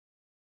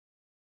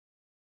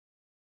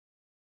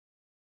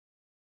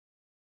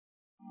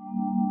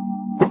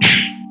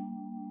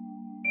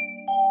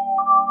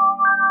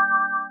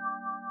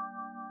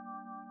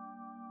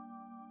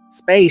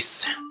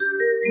Space.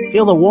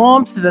 Feel the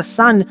warmth of the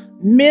sun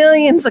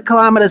millions of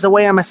kilometers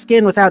away on my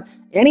skin without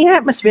any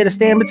atmosphere to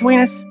stand between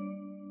us.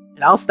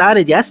 It all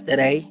started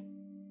yesterday.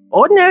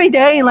 Ordinary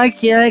day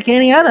like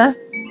any other.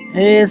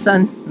 Yes,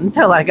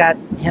 until I got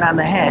hit on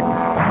the head.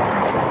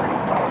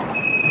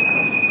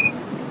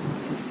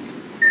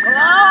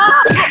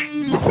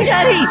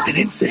 An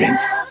incident?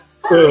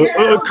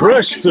 A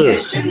crash, sir.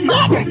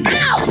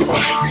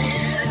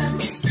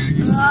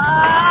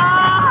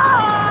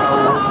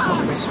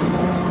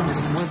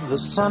 With the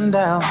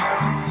sundown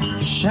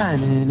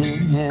shining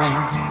in.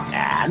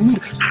 And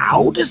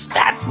how does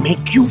that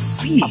make you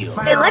feel?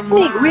 It lets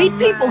me read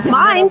people's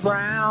minds.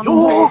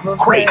 You're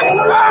crazy.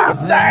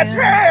 That's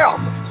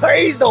him!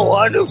 He's the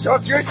one who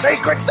took your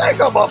secret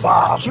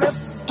thingamabob!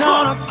 Tripped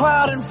on a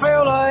cloud and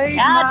fell 8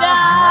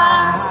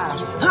 miles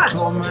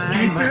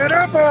Keep it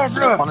up,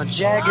 on a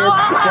jagged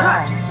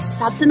sky.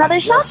 That's another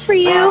shot for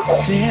you.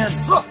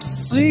 To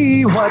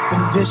see what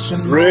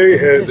condition Ray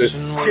has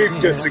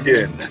escaped us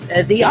again.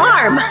 The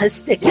arm is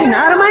sticking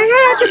out of my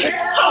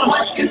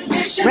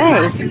head.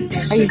 Ray,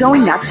 are you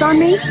going nuts on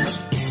me?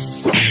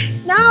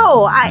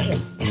 No, I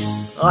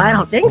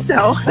don't think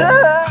so.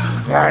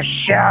 The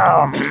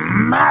show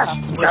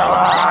must go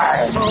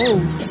on. So,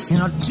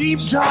 in a deep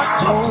dark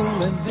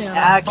hole, and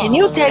then Can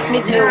you take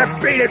me to...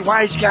 Beat it,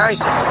 wise guy.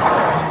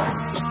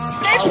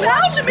 They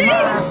found me!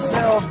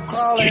 myself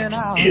crawling Get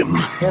out. him.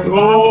 As I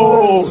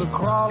Oh, was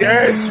crawling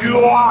yes, you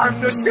are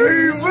the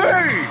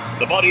TV.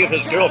 The body of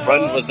his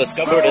girlfriend was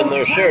discovered in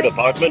their shared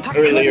apartment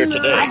earlier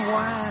today.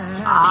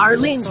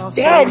 Arlene's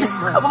dead.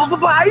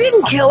 But I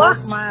didn't kill her.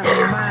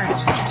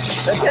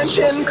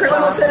 Attention,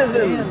 criminal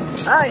citizen.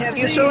 I have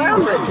you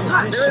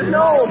surrounded. There is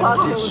no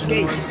possible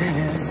escape.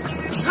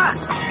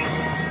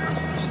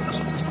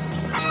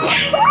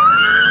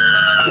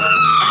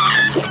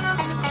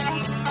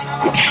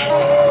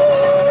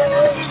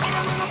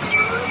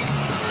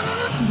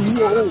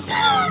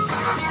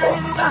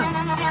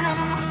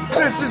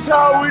 This is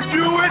how we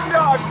do it,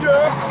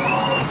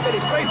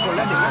 Doctor.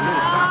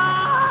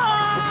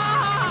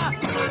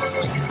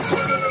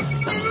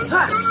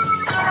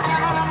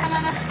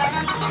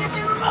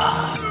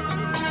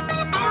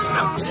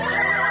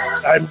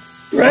 I'm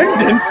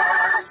pregnant.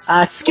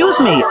 Excuse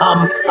me.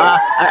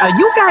 Are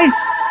you guys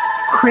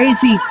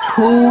crazy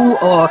too,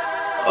 or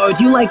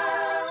do you like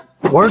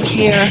work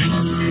here?